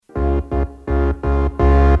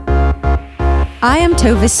I am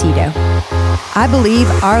Tova Cito. I believe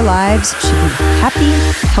our lives should be happy,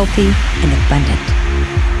 healthy, and abundant.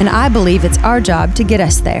 And I believe it's our job to get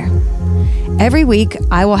us there. Every week,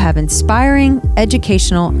 I will have inspiring,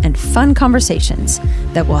 educational, and fun conversations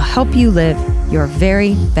that will help you live your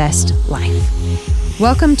very best life.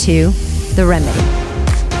 Welcome to The Remedy.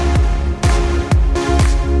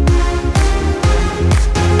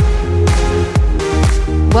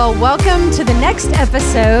 Well, welcome to the next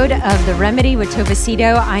episode of The Remedy with Tova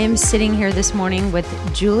Cito. I am sitting here this morning with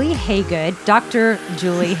Julie Hagood, Dr.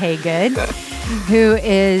 Julie Hagood, who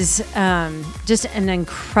is just an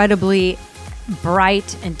incredibly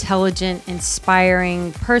bright, intelligent,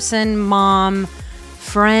 inspiring person, mom,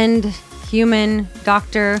 friend, human,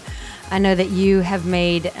 doctor. I know that you have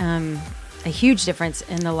made a huge difference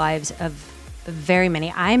in the lives of very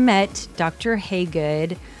many. I met Dr.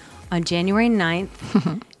 Hagood on January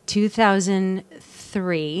 9th,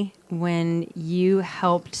 2003, when you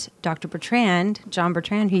helped Dr. Bertrand, John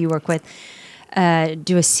Bertrand, who you work with,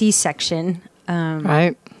 do a C-section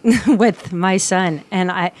right. with my son.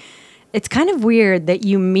 And it's kind of weird that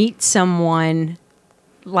you meet someone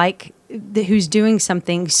like who's doing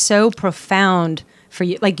something so profound for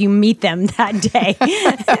you, like you meet them that day.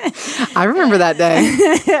 I remember that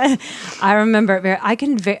day. I remember it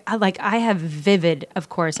I have vivid, of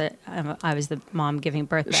course, I was the mom giving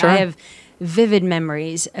birth, but Sure. I have vivid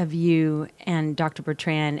memories of you and Dr.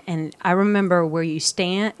 Bertrand. And I remember where you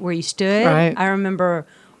stood. Right. I remember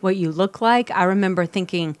what you look like. I remember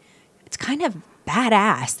thinking, it's kind of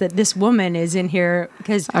badass that this woman is in here,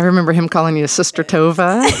 because I remember him calling you Sister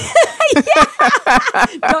Tova.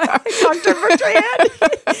 Dr. Bertrand,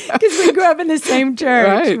 because we grew up in the same church.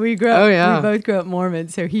 Right. We grew up. Oh, yeah. We both grew up Mormon,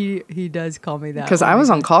 so he does call me that. Because I was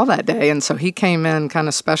on call that day, and so he came in kind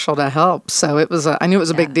of special to help. So I knew it was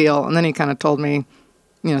a big deal, and then he kind of told me,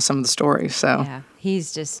 some of the stories. So yeah, he's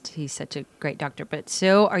such a great doctor. But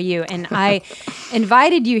so are you. And I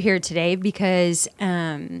invited you here today because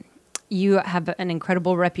you have an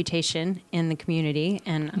incredible reputation in the community,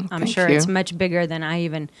 and I'm sure it's much bigger than I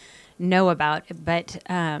even know about. But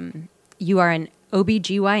you are an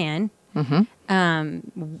OBGYN.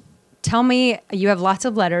 Mm-hmm. Tell me, you have lots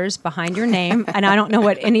of letters behind your name, and I don't know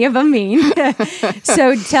what any of them mean.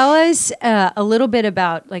 So tell us a little bit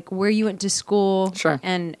about where you went to school, Sure.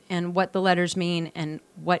 and what the letters mean, and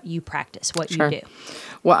what you practice, what Sure. you do.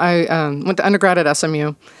 Well, I went to undergrad at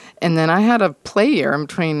SMU, and then I had a play year in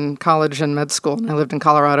between college and med school, and I lived in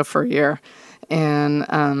Colorado for a year,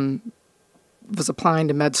 and was applying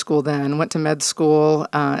to med school then. Went to med school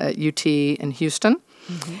at UT in Houston.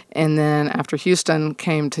 Mm-hmm. And then after Houston,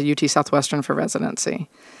 came to UT Southwestern for residency.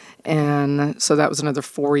 And so that was another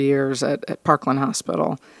 4 years at Parkland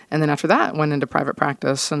Hospital. And then after that, went into private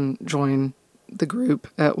practice and joined the group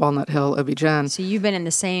at Walnut Hill OB-GYN. So you've been in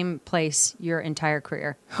the same place your entire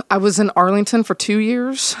career? I was in Arlington for 2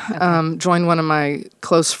 years, okay. Joined one of my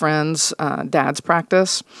close friends' dad's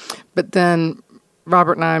practice. But then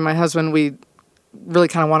Robert and I, my husband, we really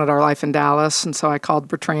kind of wanted our life in Dallas, and so I called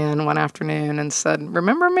Bertrand one afternoon and said,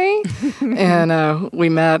 "Remember me?" And we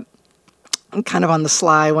met kind of on the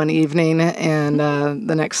sly one evening, and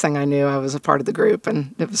the next thing I knew, I was a part of the group,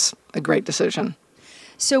 and it was a great decision.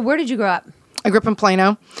 So where did you grow up? I grew up in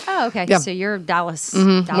Plano. Oh, okay. Yeah. So you're Dallas.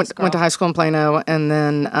 Mm-hmm. Dallas girl. Went to high school in Plano, and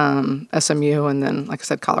then SMU, and then, like I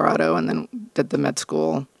said, Colorado, and then did the med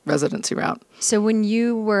school residency route. So when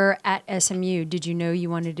you were at SMU, did you know you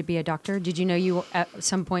wanted to be a doctor? Did you know you at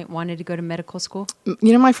some point wanted to go to medical school?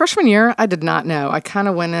 My freshman year, I did not know. I kind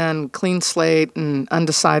of went in clean slate and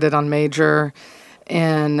undecided on major.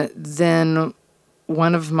 And then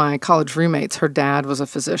one of my college roommates, her dad was a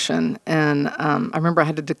physician. And I remember I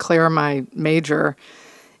had to declare my major.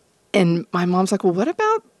 And my mom's like, "Well, what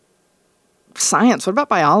about science? What about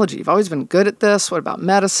biology? You've always been good at this. What about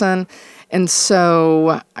medicine?" And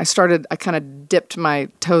so I kind of dipped my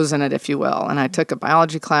toes in it, if you will. And I took a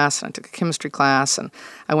biology class and I took a chemistry class. And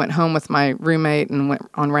I went home with my roommate and went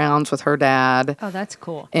on rounds with her dad. Oh, that's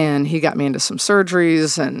cool. And he got me into some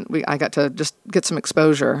surgeries, and I got to just get some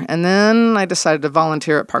exposure. And then I decided to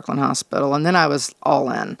volunteer at Parkland Hospital. And then I was all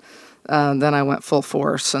in. Then I went full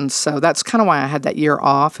force. And so that's kind of why I had that year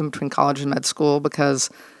off in between college and med school, because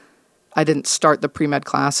I didn't start the pre-med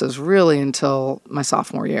classes really until my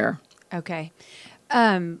sophomore year. Okay.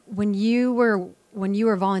 When you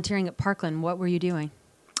were volunteering at Parkland, what were you doing?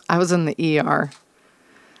 I was in the ER.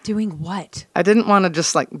 Doing what? I didn't want to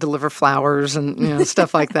just deliver flowers and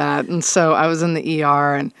stuff like that. And so I was in the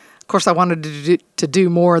ER, and of course, I wanted to do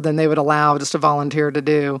more than they would allow just to volunteer to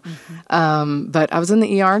do. But I was in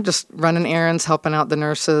the ER just running errands, helping out the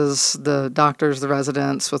nurses, the doctors, the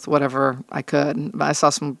residents with whatever I could. But I saw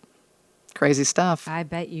some crazy stuff. I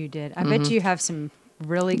bet you did. I bet you have some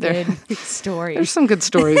really good stories. There's some good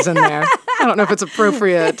stories in there. I don't know if it's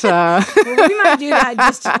appropriate. Well, we might do that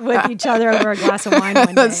just with each other over a glass of wine one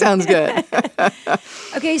day. That sounds good.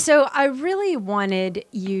 Okay, so I really wanted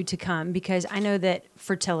you to come because I know that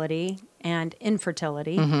fertility and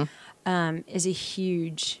infertility is a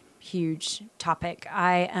huge, huge topic.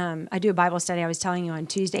 I do a Bible study, I was telling you, on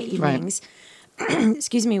Tuesday evenings,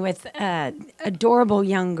 excuse me, with adorable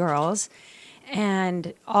young girls,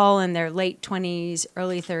 and all in their late 20s,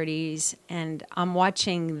 early 30s, and I'm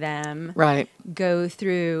watching them go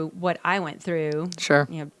through what I went through,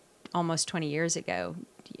 almost 20 years ago,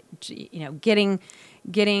 getting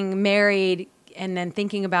married and then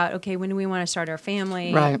thinking about, okay, when do we want to start our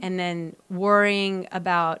family? And then worrying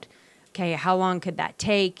about, okay, how long could that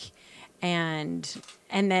take? And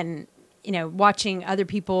then, watching other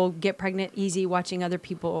people get pregnant easy, watching other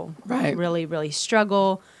people really, really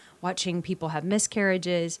struggle, watching people have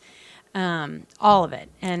miscarriages, all of it.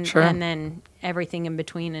 And then everything in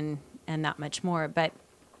between and that much more. But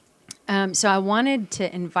so I wanted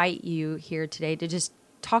to invite you here today to just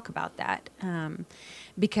talk about that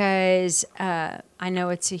because I know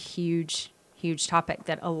it's a huge, huge topic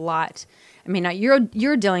that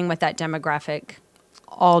you're dealing with that demographic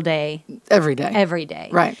all day. Every day.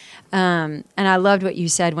 Right. And I loved what you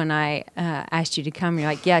said when I asked you to come. You're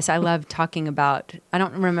like, yes, I love talking about, I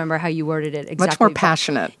don't remember how you worded it exactly. Much more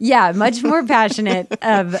passionate. Yeah, much more passionate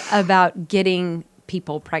about getting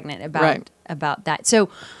people pregnant, about that. So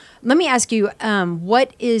let me ask you,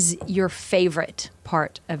 what is your favorite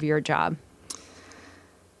part of your job?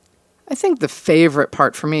 I think the favorite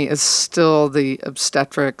part for me is still the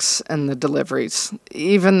obstetrics and the deliveries.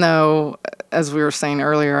 Even though, as we were saying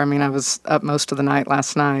earlier, I was up most of the night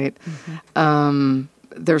last night,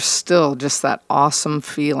 there's still just that awesome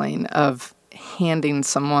feeling of handing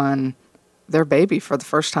someone their baby for the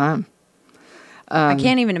first time. I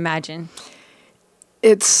can't even imagine.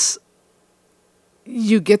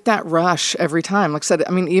 You get that rush every time. Like I said,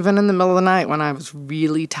 even in the middle of the night when I was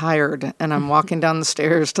really tired and I'm walking down the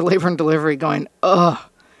stairs to labor and delivery going, ugh.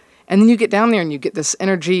 And then you get down there and you get this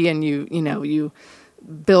energy and you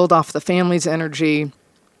build off the family's energy.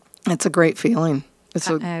 It's a great feeling. It's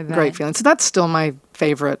a great feeling. So that's still my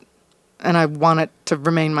favorite. And I want it to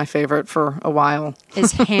remain my favorite for a while.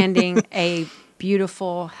 Is handing a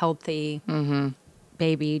beautiful, healthy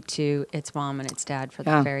baby to its mom and its dad for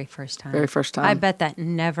the very first time. Very first time. I bet that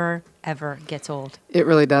never, ever gets old. It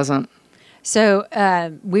really doesn't. So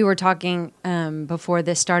we were talking before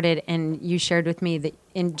this started, and you shared with me that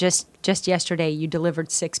in just yesterday you delivered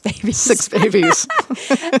 6 babies. 6 babies.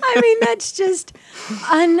 That's just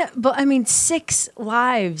 6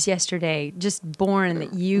 lives yesterday just born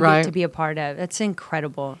that you get to be a part of. That's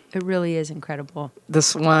incredible. It really is incredible.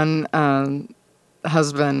 This one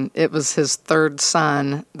husband, it was his 3rd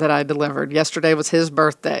son that I delivered. Yesterday was his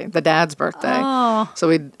birthday, the dad's birthday. Oh.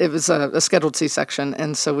 So it was a scheduled C-section,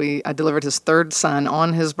 and so I delivered his 3rd son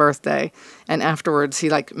on his birthday. And afterwards,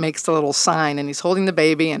 he makes the little sign, and he's holding the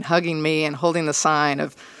baby and hugging me and holding the sign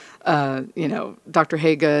of, Dr.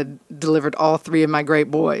 Hagood delivered all 3 of my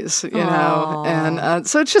great boys. And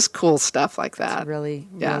so it's just cool stuff like that. It's really,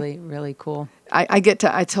 really, really cool. I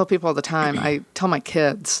tell people all the time. I tell my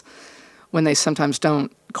kids, when they sometimes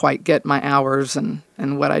don't quite get my hours and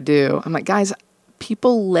what I do, I'm like, guys,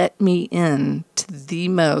 people let me in to the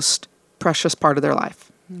most precious part of their life.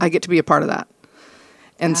 I get to be a part of that.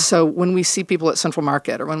 And so when we see people at Central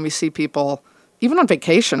Market or when we see people, even on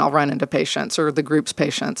vacation, I'll run into patients or the group's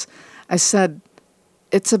patients. I said,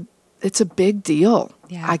 it's a big deal.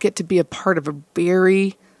 Yeah. I get to be a part of a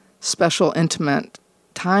very special, intimate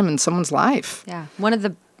time in someone's life. Yeah. One of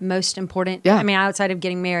the most important, outside of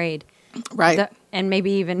getting married, right. And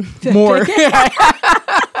maybe even more. In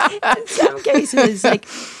some cases,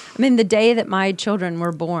 the day that my children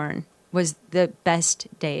were born was the best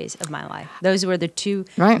days of my life. Those were the 2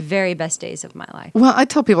 very best days of my life. Well, I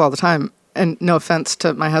tell people all the time, and no offense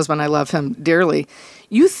to my husband, I love him dearly.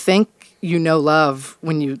 You think you know love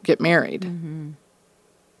when you get married. Mm-hmm.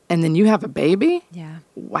 And then you have a baby? Yeah.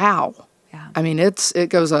 Wow. Yeah. It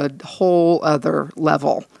goes a whole other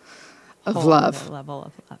level of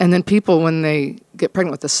love. And then people, when they get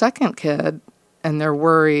pregnant with the 2nd kid and they're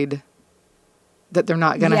worried that they're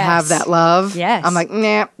not going to have that love, I'm like,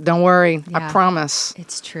 nah, don't worry. Yeah. I promise.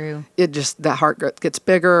 It's true. That heart gets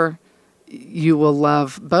bigger. You will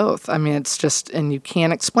love both. It's just, and you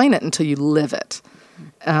can't explain it until you live it.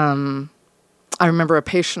 I remember a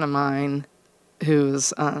patient of mine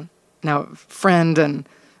who's now a friend and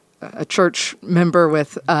a church member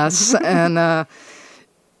with us, and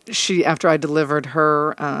she, after I delivered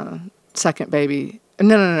her second baby,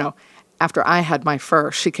 no. After I had my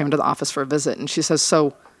first, she came to the office for a visit, and she says,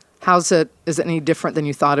 "So, is it any different than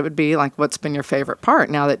you thought it would be? Like, what's been your favorite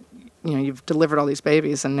part now that you've delivered all these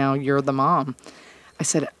babies and now you're the mom?" I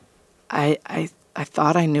said, I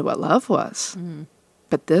thought I knew what love was,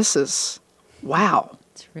 but this is wow.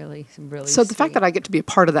 It's really So the fact that I get to be a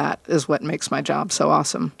part of that is what makes my job so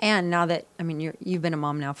awesome. And now that, you've been a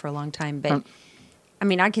mom now for a long time, but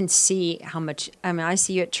I can see how much, I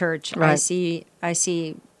see you at church. Right. I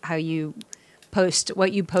see how you post,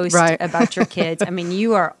 what you post Right. about your kids.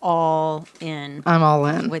 You are all in. I'm all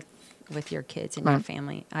in. With your kids and your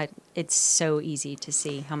family. It's so easy to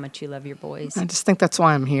see how much you love your boys. I just think that's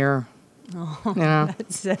why I'm here. Oh,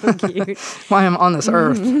 that's so cute. Why I'm on this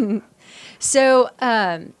earth. So,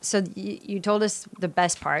 you told us the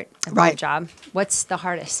best part of your Right. job. What's the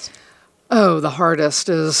hardest? Oh, the hardest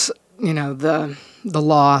is, the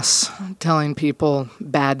loss, telling people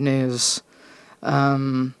bad news.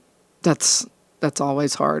 That's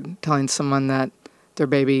always hard, telling someone that their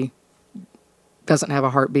baby doesn't have a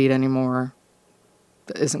heartbeat anymore,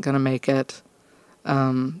 isn't going to make it.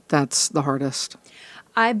 That's the hardest.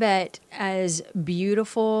 I bet as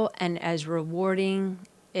beautiful and as rewarding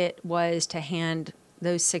it was to hand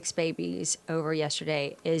those 6 babies over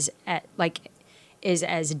yesterday is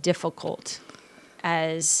as difficult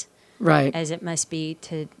as Right. as it must be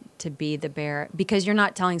to be the bearer, because you're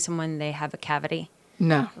not telling someone they have a cavity.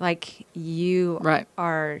 No. Like you Right.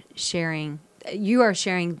 are sharing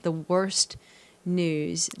the worst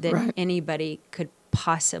news that Right. anybody could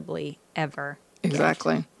possibly ever get.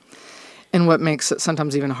 Exactly. And what makes it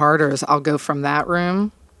sometimes even harder is I'll go from that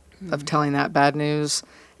room of telling that bad news,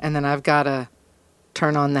 and then I've got to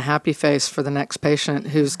turn on the happy face for the next patient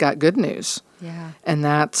who's got good news. Yeah, And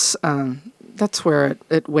that's where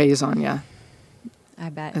it weighs on you. I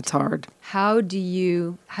bet. It's hard. How do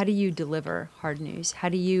you deliver hard news? How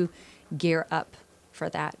do you gear up for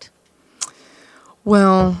that?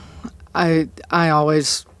 Well, I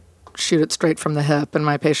always shoot it straight from the hip, and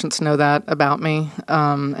my patients know that about me.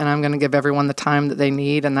 And I'm going to give everyone the time that they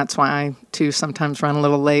need, and that's why I, too, sometimes run a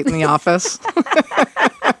little late in the office.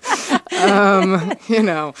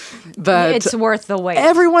 But It's worth the wait.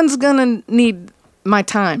 everyone's going to need my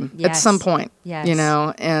time at Yes. some point, Yes.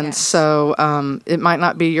 and Yes. so it might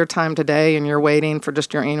not be your time today and you're waiting for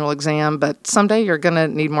just your annual exam, but someday you're going to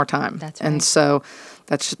need more time. That's And right. so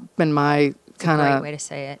that's been my kind Great of, way to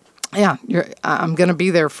say it. yeah, I'm going to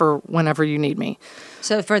be there for whenever you need me.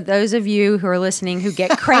 So for those of you who are listening who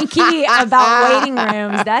get cranky about waiting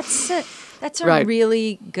rooms, that's a Right.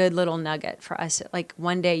 really good little nugget for us. Like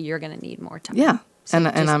one day you're going to need more time. Yeah, So and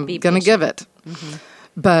just I'm be going to give it.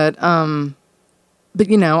 But I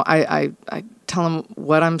tell them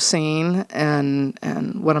what I'm seeing and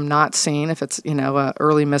what I'm not seeing. If it's a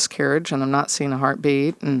early miscarriage and I'm not seeing a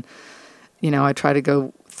heartbeat, and I try to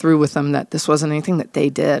go through with them that this wasn't anything that they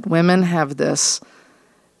did. Women have this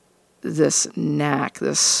knack,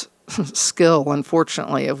 this skill,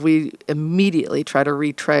 unfortunately, if we immediately try to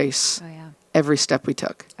retrace Oh yeah. every step we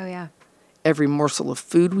took. Oh yeah. Every morsel of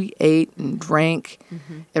food we ate and drank,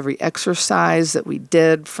 every exercise that we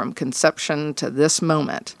did from conception to this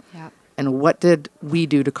moment. Yeah. And what did we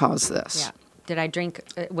do to cause this? Yeah. Did I drink?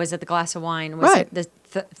 Was it the glass of wine? Was Right. it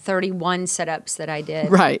the 31 setups that I did?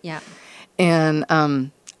 Right. Yeah. And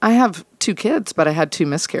I have 2 kids, but I had 2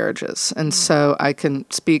 miscarriages. And so I can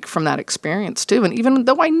speak from that experience too. And even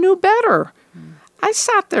though I knew better, I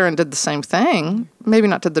sat there and did the same thing, maybe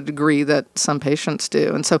not to the degree that some patients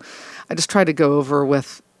do. And so I just try to go over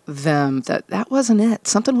with them that wasn't it.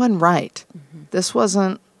 Something wasn't right. This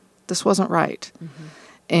wasn't right.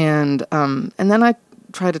 And then I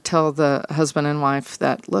try to tell the husband and wife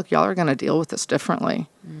that, look, y'all are going to deal with this differently.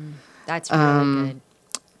 That's really good.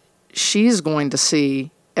 She's going to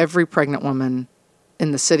see every pregnant woman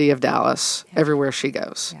in the city of Dallas, everywhere she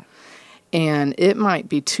goes. Yeah. And it might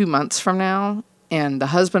be 2 months from now, and the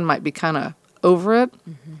husband might be kind of over it.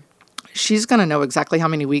 She's going to know exactly how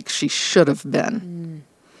many weeks she should have been.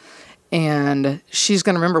 And she's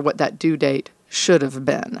going to remember what that due date should have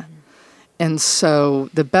been. And so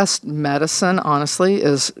the best medicine, honestly,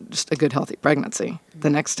 is just a good, healthy pregnancy the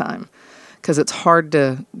next time, because it's hard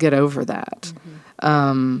to get over that.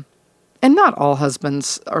 And not all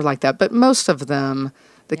husbands are like that, but most of them,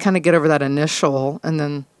 they kind of get over that initial, and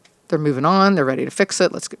then they're moving on. They're ready to fix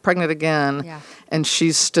it. Let's get pregnant again. Yeah. And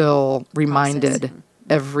she's still reminded Processing.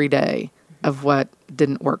 every day of what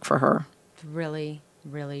didn't work for her. Really,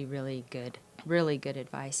 really, really good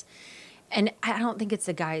advice. And I don't think it's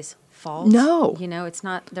the guy's fault. No. You know, it's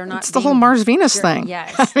not, they're not. It's the whole Mars Venus thing.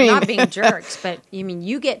 Yes. They're not being jerks, but I mean,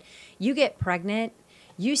 you get pregnant,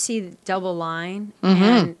 you see double line,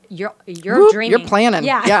 and you're dreaming. You're planning.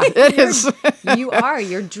 Yeah, it is.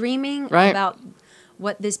 You're dreaming right. about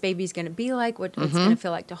what this baby's going to be like, what it's going to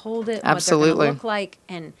feel like to hold it, Absolutely. what they're going to look like.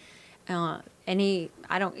 And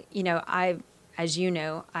as you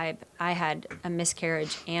know, I had a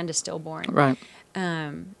miscarriage and a stillborn. Right.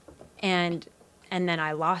 And then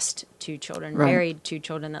I lost 2 children, right. buried 2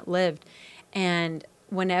 children that lived. And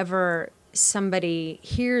whenever somebody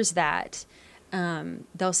hears that,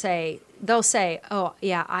 they'll say, "Oh,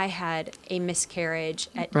 yeah, I had a miscarriage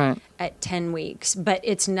at 10 weeks, but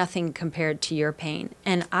it's nothing compared to your pain."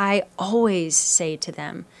 And I always say to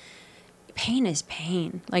them, pain is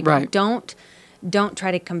pain. Like, right. don't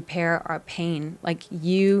try to compare our pain. Like,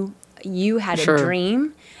 you had sure. a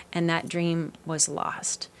dream, and that dream was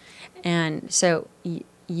lost. And so we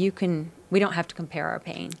don't have to compare our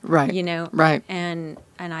pain. Right. You know? Right. And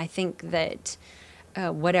I think that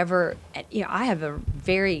whatever, you know, I have a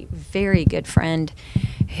very, very good friend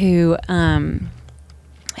who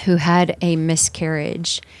had a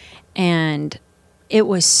miscarriage, and it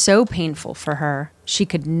was so painful for her. She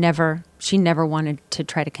never wanted to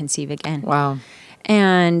try to conceive again. Wow.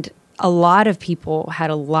 And a lot of people had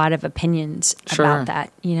a lot of opinions sure. about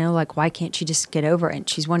that. You know, like, why can't she just get over it? And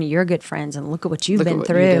she's one of your good friends, and look at what you've been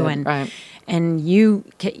through, and you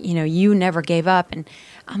never gave up. And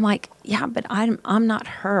I'm like, yeah, but I'm not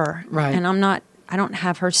her, right? And I don't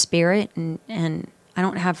have her spirit, and I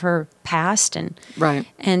don't have her past, and right.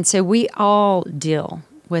 And so we all deal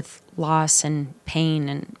with loss and pain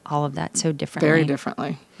and all of that so differently. Very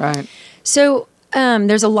differently, right? So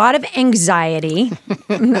there's a lot of anxiety.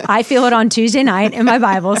 I feel it on Tuesday night in my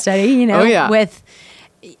Bible study, you know, with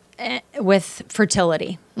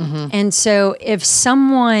fertility. Mm-hmm. And so if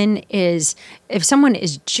someone is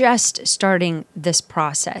just starting this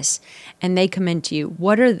process and they come into you,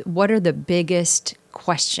 what are the biggest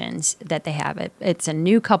questions that they have? It's a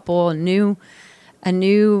new couple,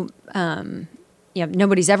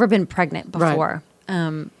 nobody's ever been pregnant before.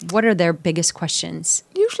 Right. What are their biggest questions?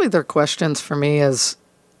 Usually their questions for me is,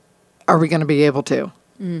 are we going to be able to?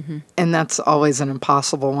 Mm-hmm. And that's always an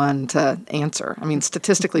impossible one to answer. I mean,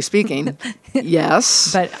 statistically speaking,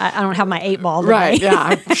 yes. But I don't have my 8 ball today. Right,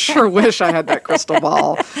 yeah. I sure wish I had that crystal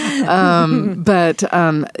ball. But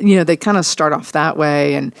they kind of start off that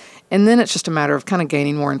way. And then it's just a matter of kind of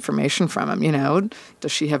gaining more information from them. You know,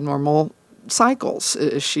 does she have normal cycles?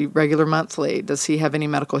 Is she regular monthly? Does he have any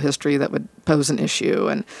medical history that would pose an issue?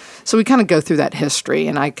 And so we kind of go through that history,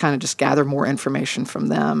 and I kind of just gather more information from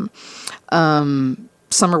them.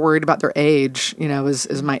 Some are worried about their age. You know,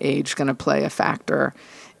 is my age going to play a factor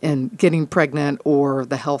in getting pregnant or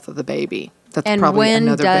the health of the baby? That's probably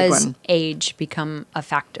another big one. And when does age become a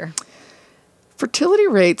factor? Fertility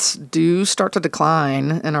rates do start to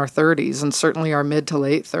decline in our 30s, and certainly our mid to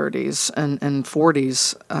late 30s and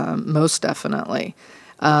 40s, most definitely.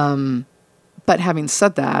 But having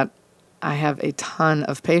said that, I have a ton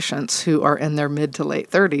of patients who are in their mid to late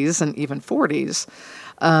 30s and even 40s.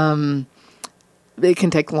 It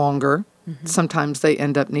can take longer. Mm-hmm. Sometimes they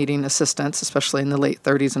end up needing assistance, especially in the late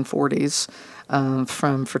 30s and 40s,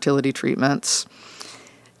 from fertility treatments.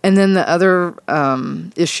 And then the other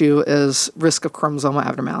issue is risk of chromosomal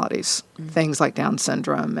abnormalities, things like Down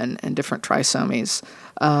syndrome and different trisomies.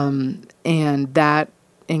 And that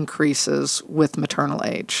increases with maternal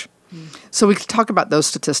age. So we could talk about those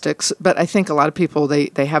statistics, but I think a lot of people,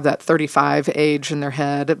 they have that 35 age in their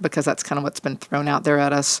head because that's kind of what's been thrown out there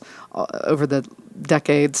at us over the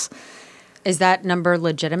decades. Is that number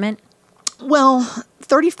legitimate? Well,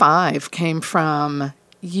 35 came from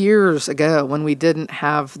years ago when we didn't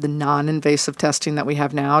have the non-invasive testing that we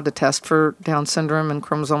have now to test for Down syndrome and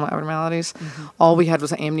chromosomal abnormalities. Mm-hmm. All we had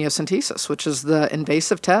was amniocentesis, which is the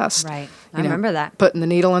invasive test. Right. I remember that. Putting the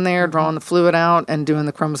needle in there, drawing the fluid out, and doing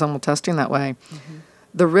the chromosomal testing that way. Mm-hmm.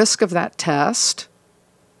 The risk of that test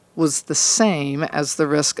was the same as the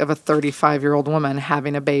risk of a 35-year-old woman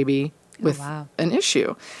having a baby with an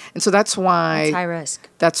issue. And so that's why... That's high risk.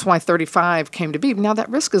 That's why 35 came to be. Now, that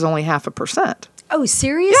risk is only 0.5%. Oh,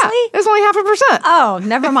 seriously? Yeah, it's only 0.5%. Oh,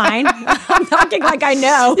 never mind. I'm talking like I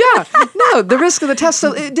know. Yeah, no, the risk of the test.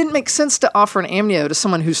 So it didn't make sense to offer an amnio to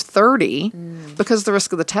someone who's 30 because the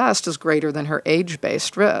risk of the test is greater than her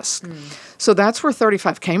age-based risk. So that's where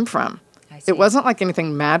 35 came from. I see. It wasn't like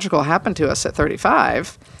anything magical happened to us at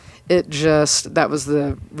 35. It just, that was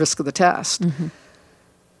the risk of the test. Mm-hmm.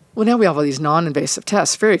 Well, now we have all these non-invasive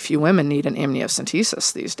tests. Very few women need an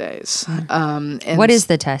amniocentesis these days. And What is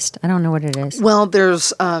the test? I don't know what it is. Well,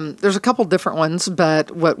 there's a couple different ones,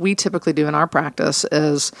 but what we typically do in our practice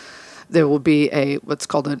is there will be what's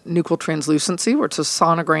called a nuchal translucency, where it's a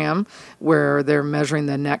sonogram where they're measuring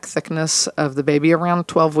the neck thickness of the baby around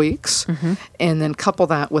 12 weeks, and then couple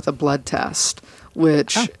that with a blood test,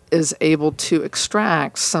 which is able to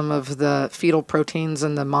extract some of the fetal proteins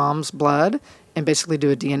in the mom's blood and basically do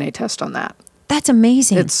a DNA test on that. That's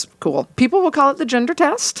amazing. It's cool. People will call it the gender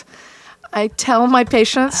test. I tell my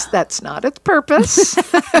patients that's not its purpose.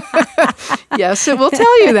 Yes, it will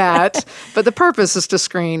tell you that, but the purpose is to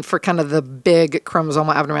screen for kind of the big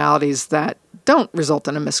chromosomal abnormalities that don't result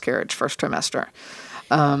in a miscarriage first trimester.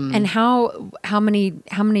 And how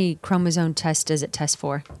many chromosome tests does it test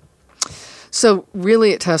for? So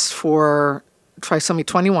really it tests for trisomy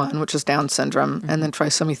 21, which is Down syndrome, and then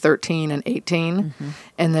trisomy 13 and 18.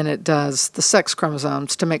 And then it does the sex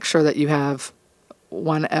chromosomes to make sure that you have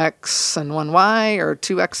one X and one Y or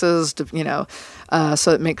two X's,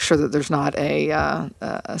 so it makes sure that there's not a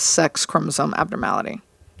sex chromosome abnormality.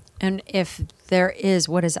 And if there is,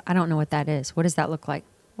 I don't know what that is. What does that look like?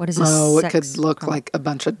 What is it could look like a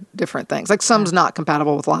bunch of different things. Like some's not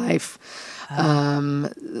compatible with life.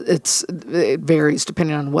 It varies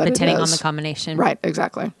depending on what depending it is. on the combination. Right,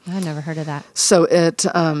 exactly. I never heard of that. So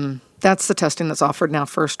that's the testing that's offered now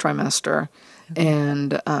first trimester.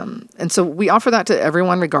 And so we offer that to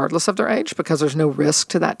everyone regardless of their age because there's no risk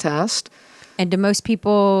to that test. And do most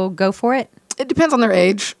people go for it? It depends on their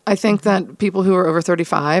age. I think that people who are over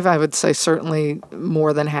 35, I would say certainly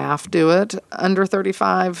more than half do it. Under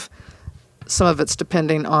 35, some of it's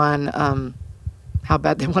depending on how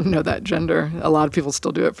bad they want to know that gender. A lot of people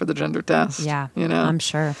still do it for the gender test. Yeah, I'm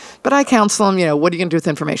sure. But I counsel them, what are you going to do with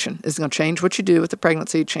the information? Is it going to change what you do with the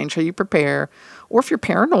pregnancy, change how you prepare? Or if you're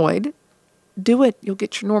paranoid, do it. You'll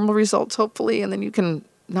get your normal results, hopefully, and then you can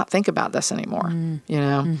not think about this anymore,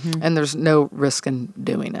 And there's no risk in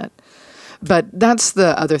doing it. But that's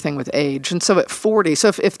the other thing with age. And so at 40, so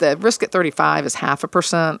if the risk at 35 is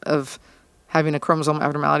 0.5% of having a chromosome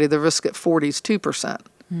abnormality, the risk at 40 is 2%.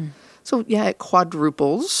 So, yeah, it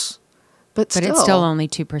quadruples, but still. But it's still only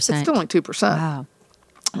 2%. It's still only 2%. Wow.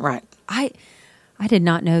 Right. I did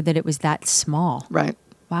not know that it was that small. Right.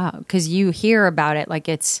 Wow. Because you hear about it like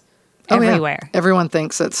it's everywhere. Yeah. Everyone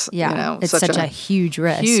thinks it's, it's such a huge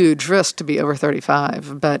risk. Huge risk to be over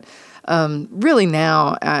 35. But really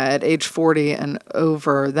now at age 40 and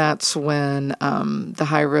over, that's when the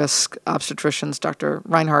high-risk obstetricians, Dr.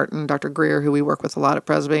 Reinhardt and Dr. Greer, who we work with a lot at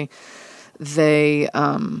Presby, they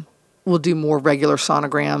will do more regular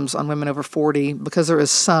sonograms on women over 40 because there is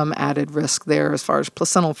some added risk there as far as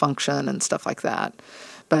placental function and stuff like that.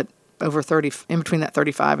 But over 30, in between that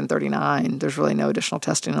 35 and 39, there's really no additional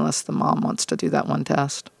testing unless the mom wants to do that one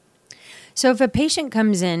test. So if a patient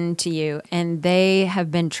comes in to you and they have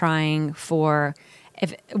been trying for,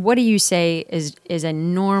 what do you say is a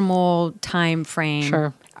normal time frame?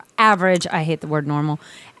 Sure. Average, I hate the word normal,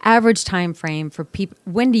 average time frame for people.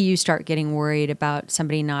 When do you start getting worried about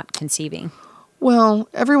somebody not conceiving? Well,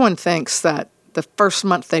 everyone thinks that the first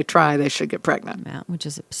month they try, they should get pregnant. Yeah, which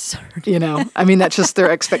is absurd. That's just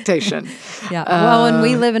their expectation. Yeah. Well, and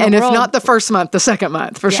we live in a world. And if not the first month, the second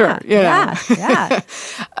month, for sure. Yeah.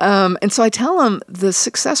 And so I tell them the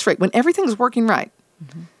success rate, when everything's working right,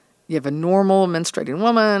 you have a normal menstruating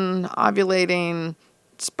woman, ovulating,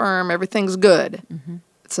 sperm, everything's good.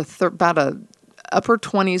 It's about a upper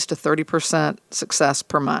 20s to 30% success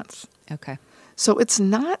per month. Okay. So it's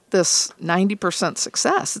not this 90%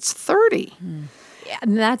 success. It's 30. Yeah,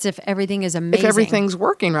 and that's if everything is amazing. If everything's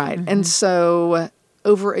working right. And so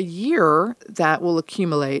over a year, that will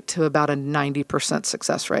accumulate to about a 90%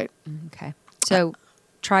 success rate. Okay. So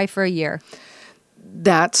try for a year.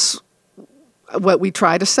 That's what we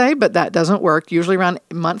try to say, but that doesn't work. Usually around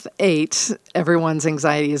month 8, everyone's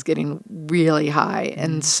anxiety is getting really high.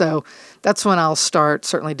 And so that's when I'll start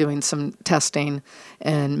certainly doing some testing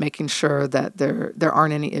and making sure that there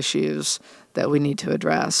aren't any issues that we need to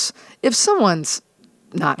address. If someone's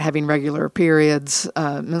not having regular periods,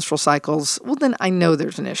 menstrual cycles, well, then I know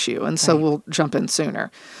there's an issue, and so we'll jump in sooner.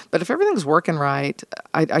 But if everything's working right,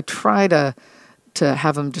 I try to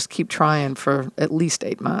have them just keep trying for at least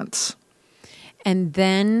 8 months. And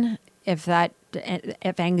then if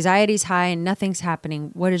anxiety's high and nothing's happening,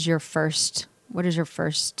 what do you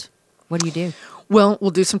do? Well, we'll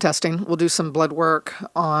do some testing. We'll do some blood work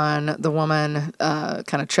on the woman,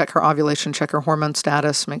 kind of check her ovulation, check her hormone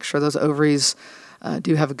status, make sure those ovaries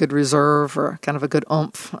do have a good reserve or kind of a good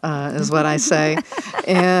oomph, is what I say.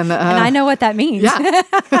 And I know what that means. Yeah.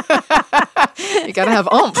 You got to have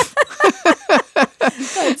oomph.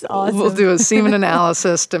 That's awesome. We'll do a semen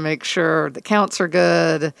analysis to make sure the counts are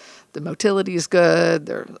good, the motility is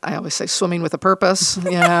good. I always say swimming with a purpose, and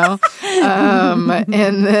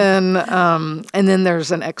then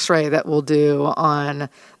there's an X-ray that we'll do on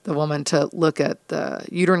the woman to look at the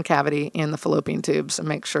uterine cavity and the fallopian tubes and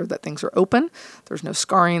make sure that things are open. There's no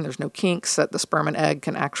scarring, there's no kinks, that the sperm and egg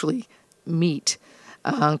can actually meet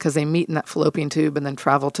because they meet in that fallopian tube and then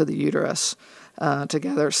travel to the uterus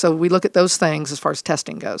together. So we look at those things as far as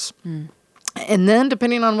testing goes. And then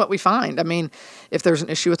depending on what we find, I mean, if there's an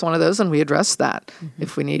issue with one of those, then we address that.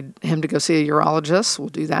 If we need him to go see a urologist, we'll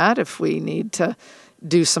do that. If we need to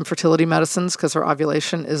do some fertility medicines because her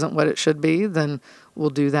ovulation isn't what it should be, then we'll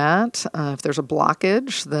do that. If there's a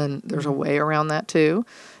blockage, then there's a way around that too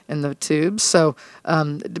in the tubes. So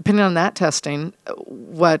depending on that testing,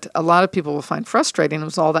 what a lot of people will find frustrating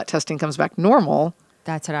is all that testing comes back normal.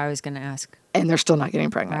 That's what I was going to ask. And they're still not getting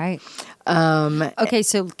pregnant. Right. Okay,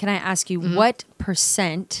 so can I ask you what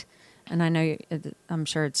percent, and I know I'm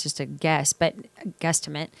sure it's just a guess, but a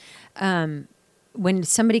guesstimate, when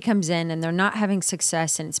somebody comes in and they're not having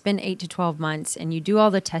success and it's been 8 to 12 months and you do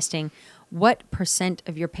all the testing, what percent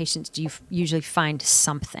of your patients do you usually find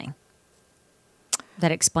something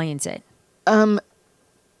that explains it? More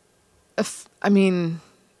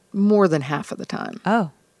than half of the time.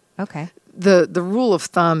 Oh, okay. The rule of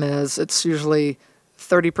thumb is it's usually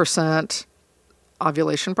 30%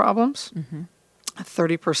 ovulation problems,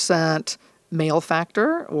 30% male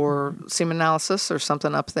factor or semen analysis or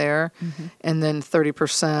something up there, and then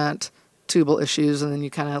 30% tubal issues, and then you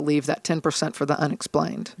kind of leave that 10% for the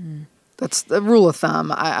unexplained. That's the rule of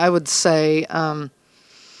thumb. I would say, I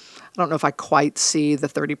don't know if I quite see the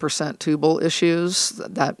 30% tubal issues.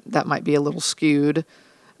 That might be a little skewed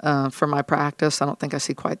for my practice. I don't think I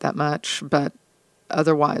see quite that much, but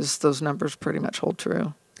otherwise those numbers pretty much hold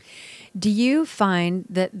true. Do you find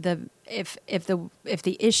that if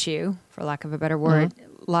the issue, for lack of a better word,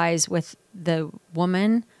 lies with the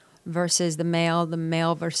woman versus the male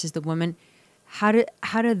versus the woman, how do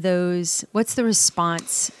those? What's the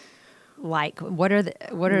response like? How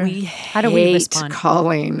do we respond?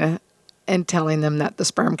 Calling and telling them that the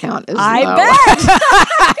sperm count is low. I bet.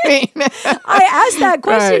 I asked that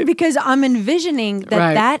question because I'm envisioning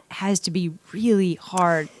that has to be really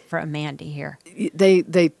hard for a man to hear.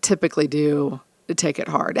 They typically do take it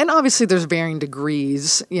hard. And obviously there's varying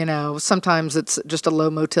degrees, sometimes it's just a low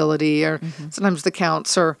motility or sometimes the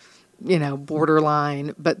counts are,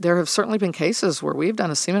 borderline. But there have certainly been cases where we've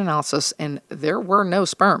done a semen analysis and there were no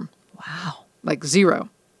sperm. Wow. Like zero.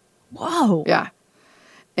 Whoa. Yeah.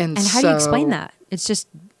 And how do you explain that? It's just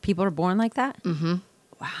people are born like that? Mm-hmm.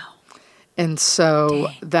 Wow. And so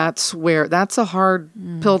that's a hard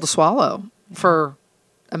pill to swallow for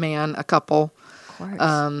a man, a couple. Of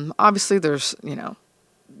course. Obviously there's,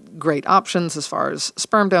 great options as far as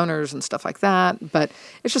sperm donors and stuff like that, but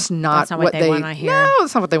it's just not what they want to hear. No,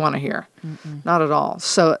 that's not what they want to hear. Not at all.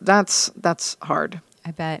 So that's hard.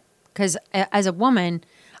 I bet. Because as a woman,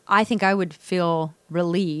 I think I would feel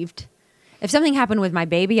relieved. If something happened with my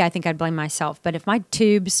baby, I think I'd blame myself. But if my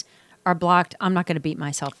tubes are blocked, I'm not going to beat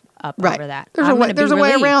myself up over that. There's a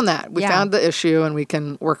way around that. We found the issue and we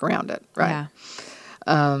can work around it. Right.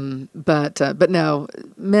 Yeah. But no,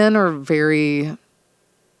 men are very,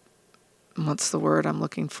 what's the word I'm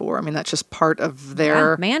looking for? I mean, that's just part of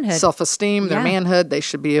their manhood, self-esteem, their manhood. They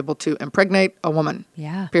should be able to impregnate a woman.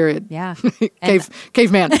 Yeah. Period. Yeah.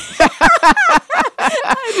 Caveman.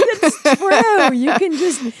 It's true. You can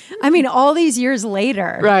just, all these years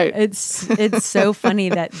later. Right. It's so funny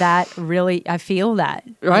that really, I feel that.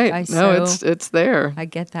 Right. It's there. I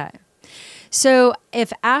get that. So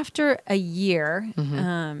if after a year,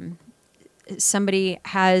 somebody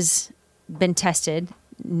has been tested,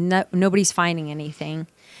 nobody's finding anything,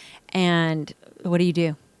 and what do you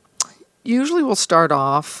do? Usually we'll start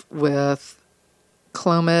off with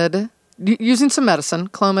Clomid, using some medicine,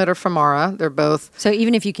 Clomid or Femara. They're both. So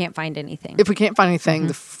even if you can't find anything? If we can't find anything,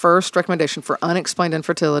 the first recommendation for unexplained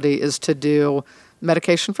infertility is to do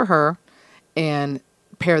medication for her and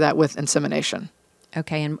pair that with insemination.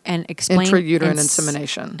 Okay, and explain. Intrauterine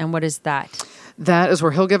insemination. And what is that? That is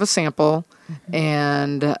where he'll give a sample,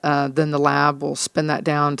 and then the lab will spin that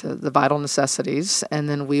down to the vital necessities, and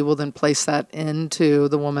then we will then place that into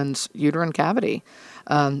the woman's uterine cavity.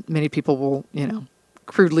 Many people will,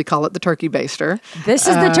 crudely call it the turkey baster. This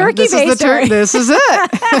is the turkey baster. This is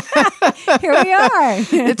it. Here we are.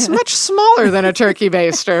 It's much smaller than a turkey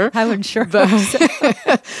baster. I would sure but, hope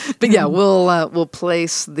so. But yeah, we'll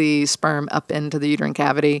place the sperm up into the uterine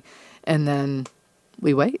cavity, and then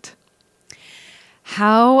we wait.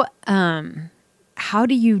 How how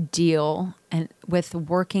do you deal with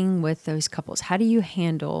working with those couples? How do you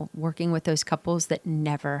handle working with those couples that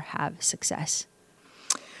never have success?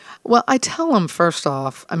 Well, I tell them first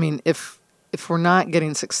off, I mean, if we're not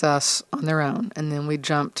getting success on their own, and then we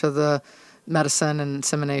jump to the medicine and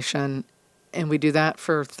insemination, and we do that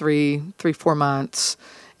for 4 months,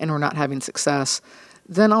 and we're not having success,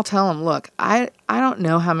 then I'll tell them, look, I don't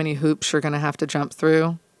know how many hoops you're going to have to jump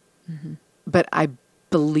through, but I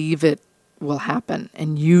believe it will happen,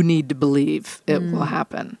 and you need to believe it will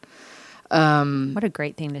happen. What a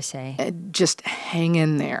great thing to say. Just hang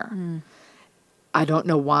in there. I don't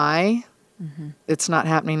know why it's not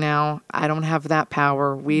happening now. I don't have that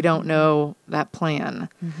power. We don't know that plan.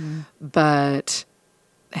 But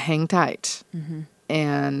hang tight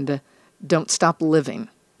and don't stop living.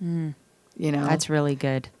 You know, that's really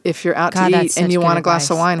good. If you're out to eat and you want a glass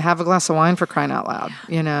of wine, have a glass of wine, for crying out loud.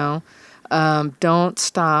 You know, don't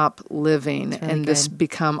stop living and this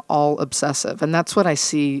become all obsessive. And that's what I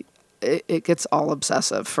see. It gets all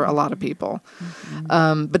obsessive for a lot of people.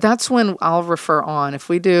 But that's when I'll refer on. If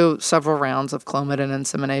we do several rounds of Clomid and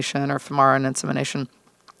insemination or Femara and insemination,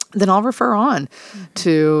 then I'll refer on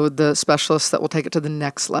to the specialists that will take it to the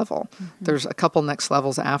next level. There's a couple next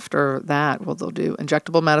levels after that. Well, they'll do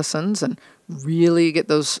injectable medicines and really get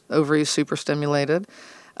those ovaries super stimulated.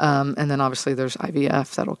 And then obviously there's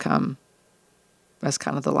IVF that'll come as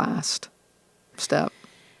kind of the last step.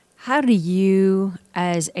 How do you,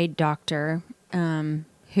 as a doctor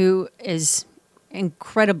who is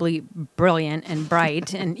incredibly brilliant and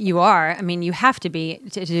bright, and you are, I mean, you have to be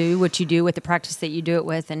to do what you do with the practice that you do it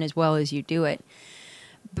with and as well as you do it.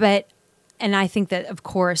 But, and I think that, of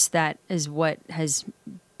course, that is what has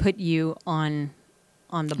put you on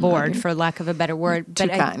the board, for lack of a better word.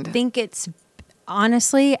 But I think it's,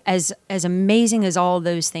 honestly, as amazing as all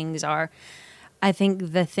those things are, I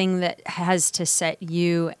think the thing that has to set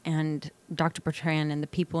you and Dr. Bertrand and the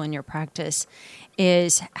people in your practice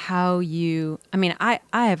is how you, I mean, I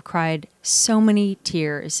have cried so many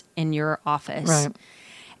tears in your office. Right.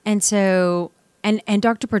 And so, and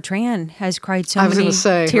Dr. Bertrand has cried so many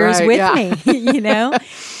tears right, with me, you know?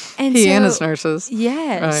 And he and his nurses.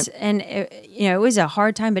 Yes. Right. And, it was a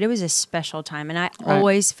hard time, but it was a special time. And I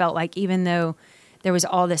always felt like even though there was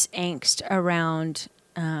all this angst around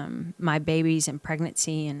my babies and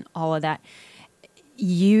pregnancy and all of that,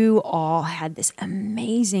 you all had this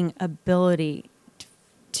amazing ability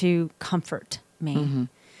to comfort me.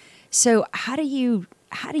 So how do you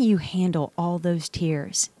handle all those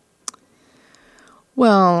tears?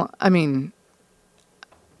 Well, I mean,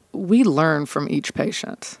 we learn from each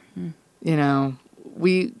patient. You know,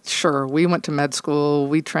 we went to med school,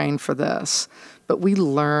 we trained for this. But we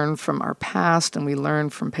learn from our past and we learn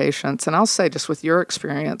from patients. And I'll say, just with your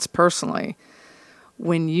experience personally,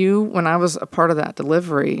 when I was a part of that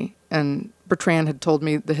delivery and Bertrand had told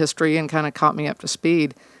me the history and kind of caught me up to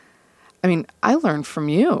speed, I mean, I learned from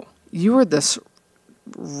you. You were this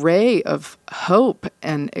ray of hope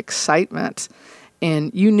and excitement,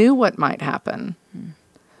 and you knew what might happen.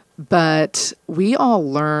 But we all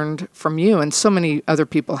learned from you, and so many other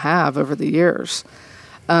people have over the years.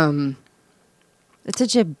 It's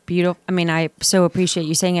such a beautiful, I mean, I so appreciate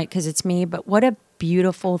you saying it because it's me, but what a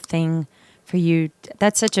beautiful thing for you.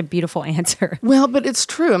 That's such a beautiful answer. Well, but it's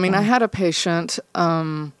true. I mean, I had a patient, it's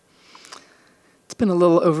been a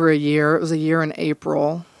little over a year. It was a year in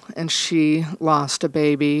April, and she lost a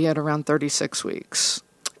baby at around 36 weeks.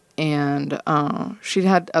 And she'd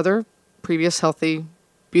had other previous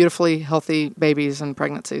beautifully healthy babies and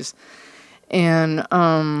pregnancies. And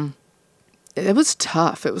it was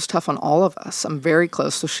tough. It was tough on all of us. I'm very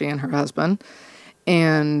close with she and her husband.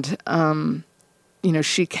 And,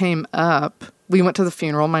 she came up. We went to the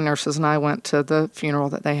funeral. My nurses and I went to the funeral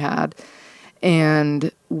that they had.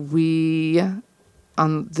 And we,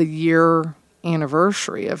 on the year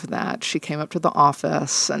anniversary of that, she came up to the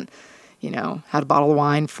office and, had a bottle of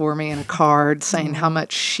wine for me and a card saying how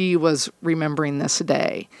much she was remembering this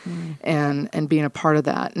day and being a part of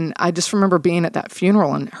that. And I just remember being at that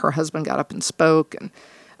funeral, and her husband got up and spoke and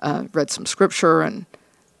read some scripture, and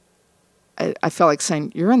I felt like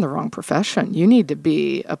saying, you're in the wrong profession. You need to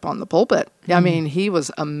be up on the pulpit. I mean, he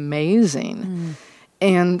was amazing.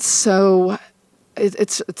 And so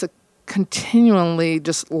it's a continually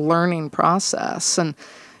just learning process, and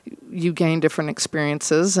you gain different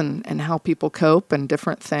experiences and how people cope and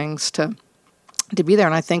different things to be there.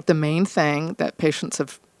 And I think the main thing that patients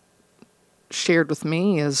have shared with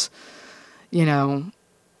me is,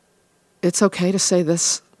 it's okay to say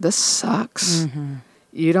this sucks.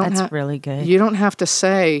 You don't That's really good. You don't have to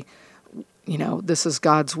say, this is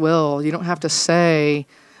God's will. You don't have to say,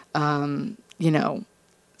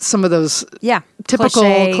 some of those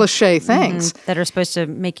typical cliche things that are supposed to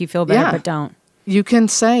make you feel better, but don't. You can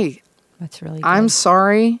say, "That's really good. I'm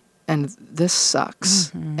sorry, and this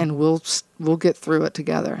sucks, and we'll get through it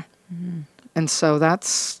together." And so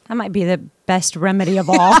that might be the best remedy of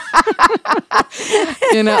all. Like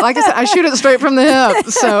I said, I shoot it straight from the hip.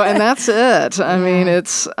 So, and that's it. I mean,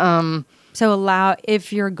 it's so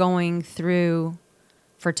if you're going through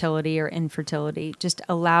fertility or infertility, just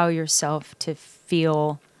allow yourself to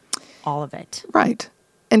feel all of it. Right.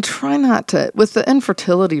 And try not to, with the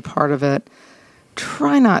infertility part of it,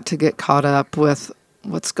 try not to get caught up with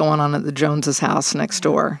what's going on at the Joneses' house next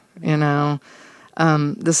door.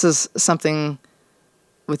 This is something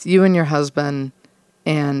with you and your husband,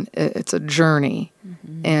 and it's a journey.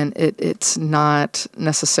 And it's not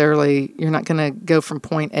necessarily, you're not going to go from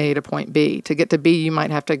point A to point B. To get to B, you might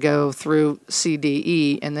have to go through C, D,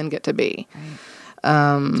 E, and then get to B.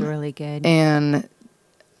 Right. It's really good. And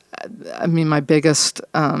I mean, my biggest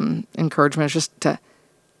encouragement is just to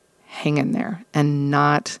hang in there and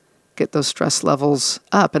not get those stress levels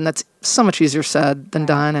up. And that's so much easier said than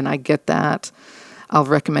done, and I get that. I'll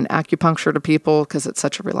recommend acupuncture to people because it's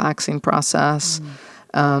such a relaxing process.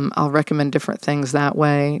 I'll recommend different things that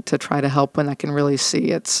way to try to help when I can really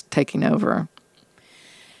see it's taking over.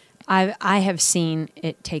 I have seen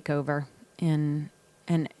it take over, and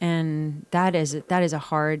that is a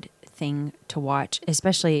hard thing to watch,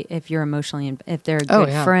 especially if you're emotionally, if they're a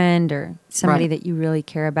good friend or somebody that you really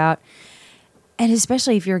care about, and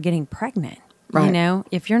especially if you're getting pregnant. Right.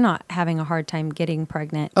 If you're not having a hard time getting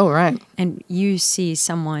pregnant. Oh, right. And you see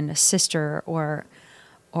someone, a sister or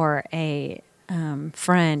a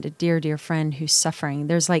friend, a dear friend who's suffering,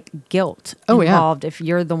 there's like guilt involved if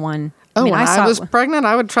you're the one. Oh, when I was pregnant,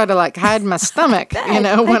 I would try to hide my stomach, when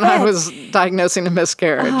I was diagnosing a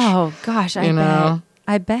miscarriage. Oh, gosh,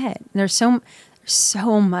 I bet. There's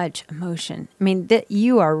so much emotion. I mean,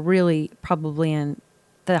 you are really probably in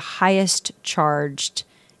the highest charged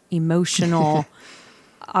emotional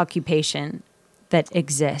occupation that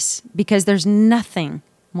exists, because there's nothing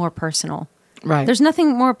more personal. Right. There's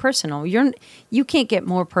nothing more personal. You can't get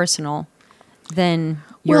more personal than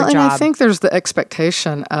your job. And I think there's the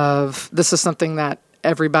expectation of this is something that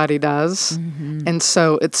everybody does. And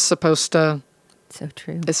so it's supposed to So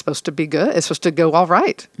true. It's supposed to be good. It's supposed to go all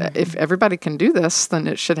right. If everybody can do this, then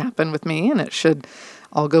it should happen with me, and it should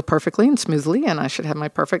all go perfectly and smoothly, and I should have my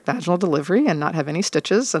perfect vaginal delivery and not have any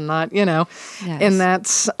stitches and not, Yes. And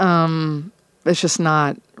that's, it's just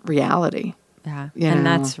not reality. Yeah. And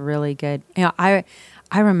that's really good. I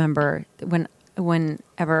remember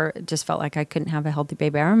whenever it just felt like I couldn't have a healthy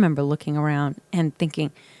baby, I remember looking around and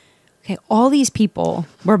thinking, okay, all these people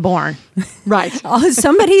were born. Right.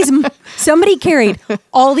 Somebody carried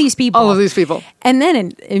all these people. All of these people. And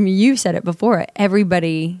then, and you said it before,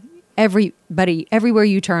 everybody, everywhere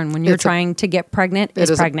you turn when you're trying to get pregnant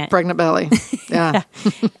is pregnant. A pregnant belly. Yeah.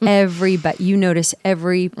 Everybody, you notice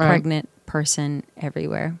every pregnant person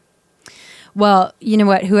everywhere. Well, you know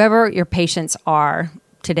what? Whoever your patients are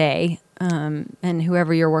today, and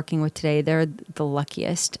whoever you're working with today, they're the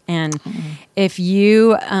luckiest. And if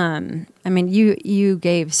you, you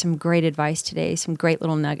gave some great advice today, some great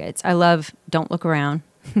little nuggets. I love don't look around.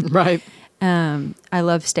 Right. I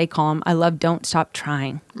love stay calm. I love don't stop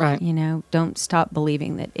trying. Right. Don't stop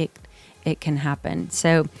believing that it can happen.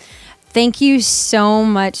 So thank you so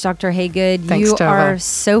much, Dr. Hagood. Thanks, you Tova. are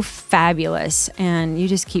so fabulous, and you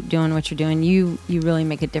just keep doing what you're doing. You really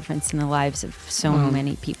make a difference in the lives of so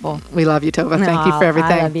many people. We love you, Tova. Thank you for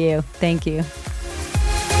everything. I love you. Thank you.